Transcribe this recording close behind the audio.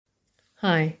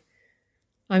Hi,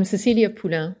 I'm Cecilia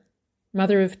Poulain,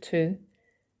 mother of two,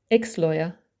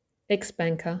 ex-lawyer,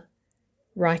 ex-banker,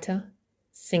 writer,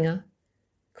 singer,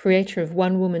 creator of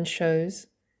one-woman shows,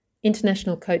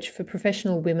 international coach for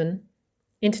professional women,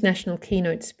 international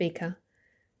keynote speaker,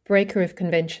 breaker of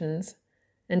conventions,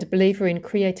 and a believer in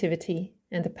creativity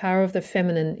and the power of the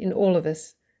feminine in all of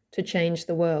us to change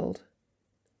the world.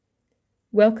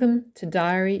 Welcome to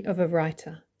Diary of a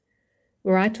Writer,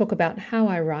 where I talk about how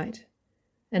I write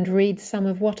and read some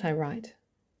of what I write.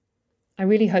 I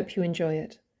really hope you enjoy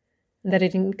it and that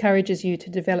it encourages you to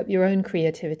develop your own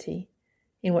creativity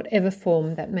in whatever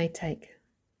form that may take.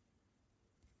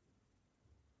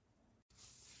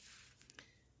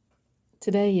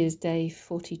 Today is day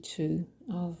 42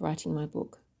 of writing my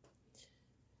book,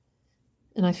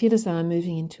 and I feel as though I'm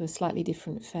moving into a slightly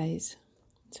different phase.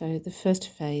 So the first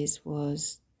phase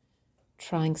was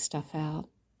trying stuff out,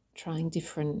 trying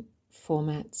different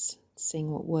formats,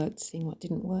 seeing what worked, seeing what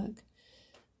didn't work,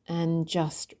 and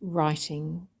just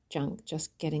writing junk,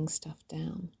 just getting stuff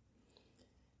down.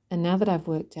 And now that I've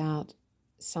worked out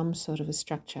some sort of a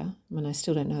structure, I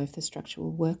still don't know if the structure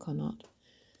will work or not,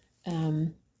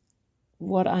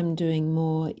 what I'm doing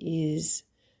more is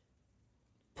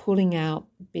pulling out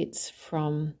bits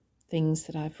from things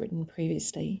that I've written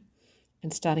previously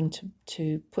and starting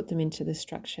to put them into the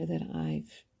structure that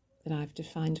I've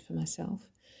defined for myself.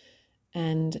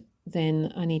 And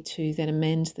then I need to then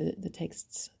amend the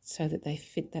texts so that they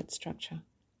fit that structure.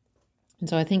 And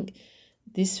so I think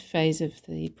this phase of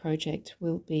the project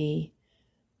will be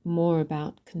more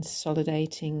about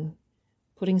consolidating,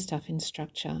 putting stuff in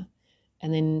structure,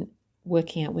 and then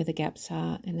working out where the gaps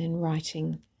are, and then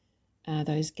writing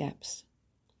those gaps.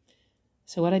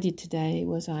 So what I did today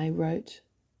was I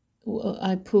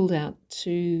pulled out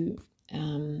two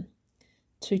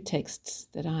texts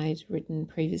that I'd written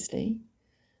previously,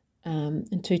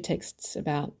 and two texts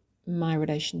about my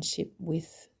relationship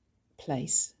with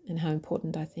place and how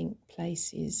important I think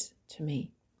place is to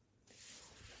me.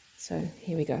 So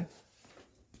here we go.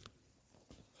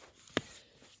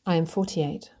 I am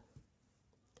 48.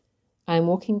 I am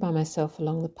walking by myself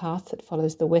along the path that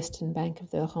follows the western bank of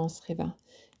the Rance River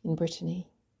in Brittany.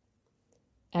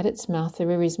 At its mouth, the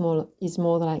river is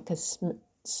more like a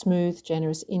smooth,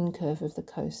 generous incurve of the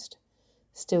coast,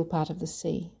 still part of the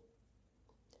sea.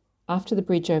 After the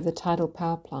bridge over the tidal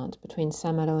power plant between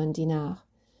Saint-Malo and Dinard,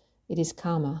 it is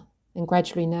calmer and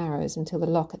gradually narrows until the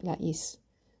lock at La Isse,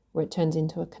 where it turns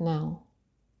into a canal.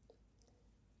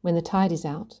 When the tide is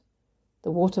out,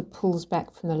 the water pulls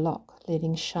back from the lock,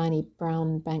 leaving shiny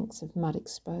brown banks of mud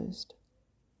exposed.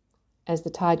 As the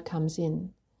tide comes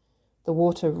in, the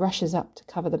water rushes up to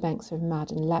cover the banks of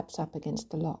mud and laps up against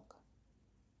the lock.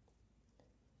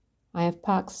 I have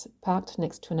parked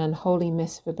next to an unholy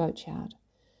mess of a boatyard,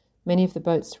 many of the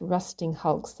boats rusting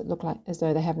hulks that look as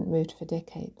though they haven't moved for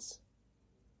decades.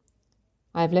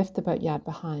 I have left the boatyard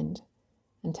behind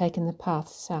and taken the path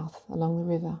south along the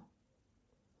river.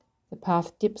 The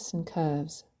path dips and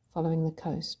curves, following the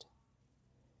coast.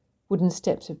 Wooden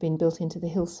steps have been built into the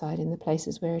hillside in the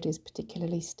places where it is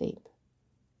particularly steep.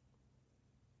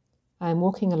 I am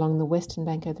walking along the western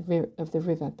bank of the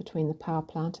river between the power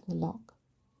plant and the lock.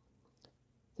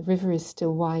 The river is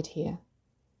still wide here,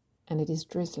 and it is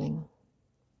drizzling.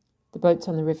 The boats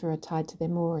on the river are tied to their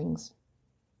moorings.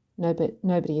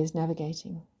 Nobody is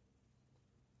navigating.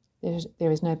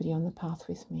 There is nobody on the path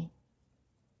with me.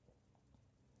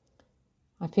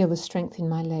 I feel the strength in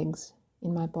my legs,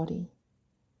 in my body,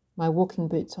 my walking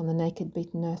boots on the naked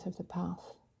beaten earth of the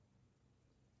path.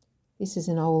 This is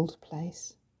an old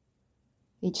place.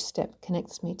 Each step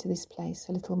connects me to this place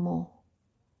a little more.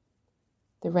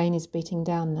 The rain is beating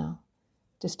down now,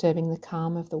 disturbing the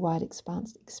calm of the wide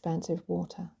expanse of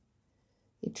water.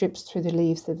 It drips through the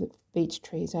leaves of the beech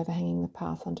trees overhanging the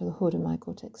path onto the hood of my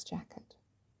Gore-Tex jacket.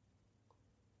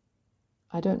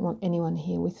 I don't want anyone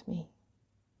here with me.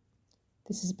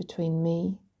 This is between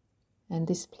me and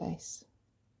this place,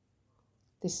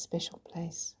 this special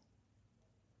place,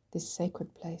 this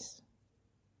sacred place.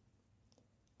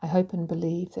 I hope and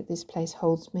believe that this place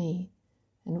holds me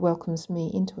and welcomes me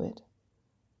into it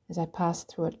as I pass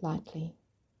through it lightly,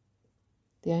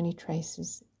 the only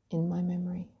traces in my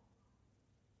memory.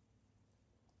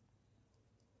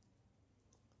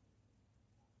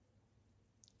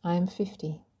 I am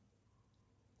 50.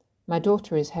 My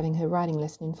daughter is having her riding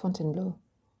lesson in Fontainebleau,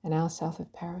 an hour south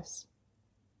of Paris.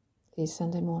 It is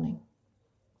Sunday morning.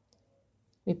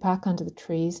 We park under the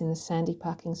trees in the sandy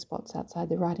parking spots outside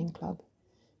the riding club.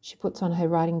 She puts on her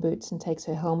riding boots and takes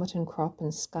her helmet and crop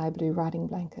and sky blue riding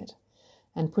blanket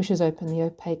and pushes open the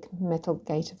opaque metal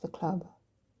gate of the club.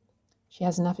 She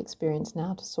has enough experience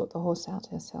now to sort the horse out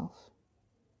herself.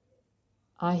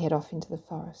 I head off into the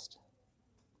forest.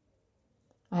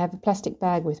 I have a plastic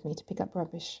bag with me to pick up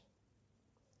rubbish.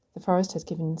 The forest has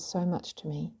given so much to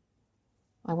me.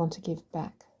 I want to give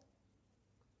back.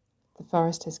 The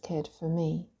forest has cared for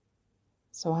me,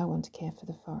 so I want to care for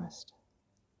the forest.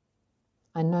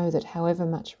 I know that however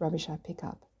much rubbish I pick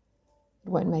up, it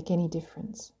won't make any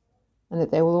difference, and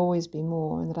that there will always be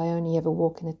more, and that I only ever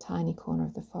walk in a tiny corner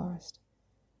of the forest,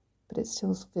 but it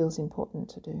still feels important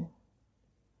to do.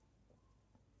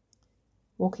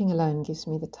 Walking alone gives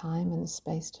me the time and the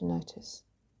space to notice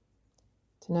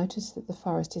that the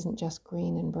forest isn't just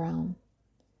green and brown,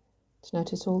 to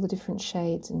notice all the different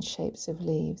shades and shapes of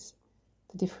leaves,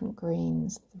 the different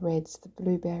greens, the reds, the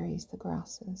blueberries, the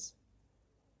grasses,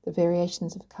 the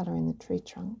variations of colour in the tree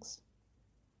trunks.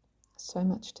 So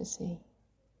much to see.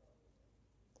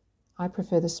 I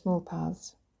prefer the small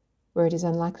paths, where it is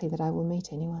unlikely that I will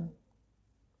meet anyone.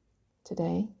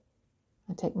 Today,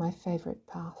 I take my favourite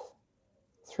path,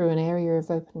 through an area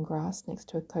of open grass next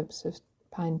to a copse of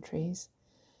pine trees,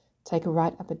 take a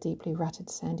right up a deeply rutted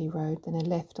sandy road, then a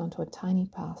left onto a tiny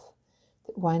path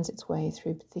that winds its way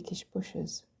through thickish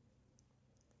bushes.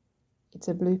 It's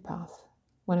a blue path,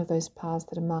 one of those paths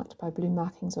that are marked by blue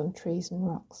markings on trees and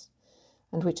rocks,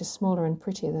 and which are smaller and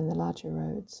prettier than the larger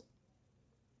roads.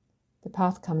 The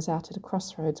path comes out at a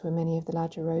crossroads where many of the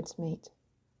larger roads meet.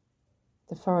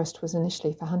 The forest was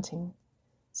initially for hunting,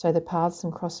 so the paths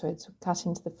and crossroads were cut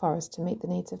into the forest to meet the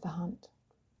needs of the hunt.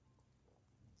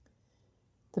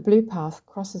 The blue path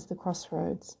crosses the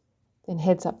crossroads, then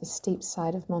heads up the steep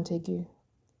side of Montaigu.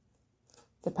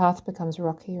 The path becomes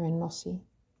rockier and mossy,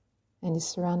 and is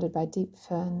surrounded by deep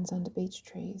ferns under beech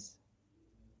trees.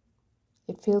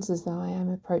 It feels as though I am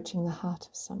approaching the heart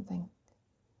of something,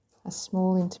 a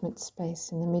small intimate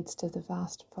space in the midst of the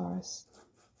vast forest.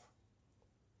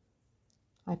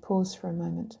 I pause for a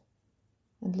moment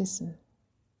and listen.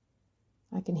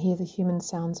 I can hear the human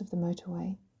sounds of the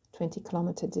motorway, 20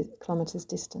 kilometres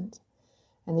distant,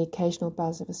 and the occasional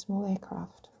buzz of a small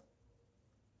aircraft.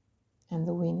 And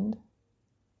the wind,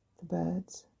 the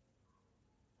birds,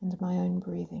 and my own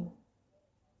breathing.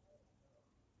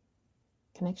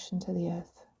 Connection to the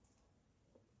earth,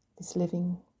 this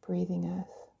living, breathing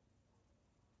earth.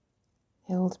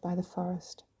 Held by the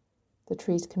forest, the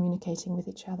trees communicating with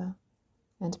each other,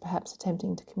 and perhaps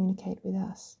attempting to communicate with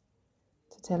us,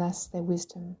 to tell us their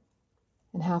wisdom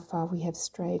and how far we have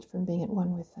strayed from being at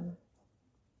one with them.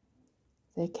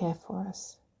 They care for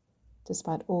us,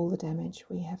 despite all the damage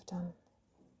we have done.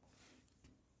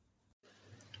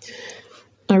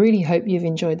 I really hope you've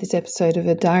enjoyed this episode of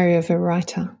A Diary of a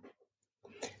Writer.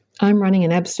 I'm running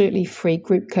an absolutely free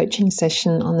group coaching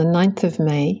session on the 9th of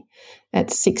May at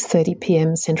 6:30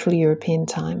 p.m. Central European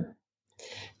Time.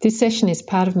 This session is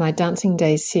part of my Dancing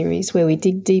Days series where we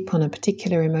dig deep on a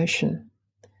particular emotion.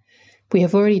 We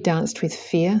have already danced with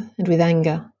fear and with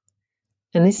anger,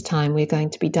 and this time we're going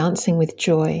to be dancing with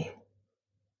joy.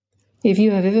 If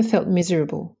you have ever felt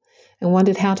miserable and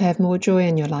wondered how to have more joy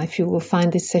in your life, you will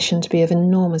find this session to be of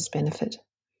enormous benefit.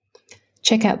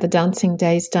 Check out the Dancing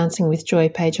Days Dancing with Joy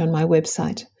page on my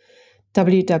website,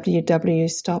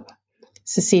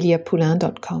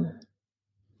 www.ceciliapoulin.com.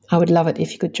 I would love it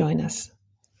if you could join us.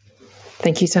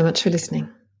 Thank you so much for listening.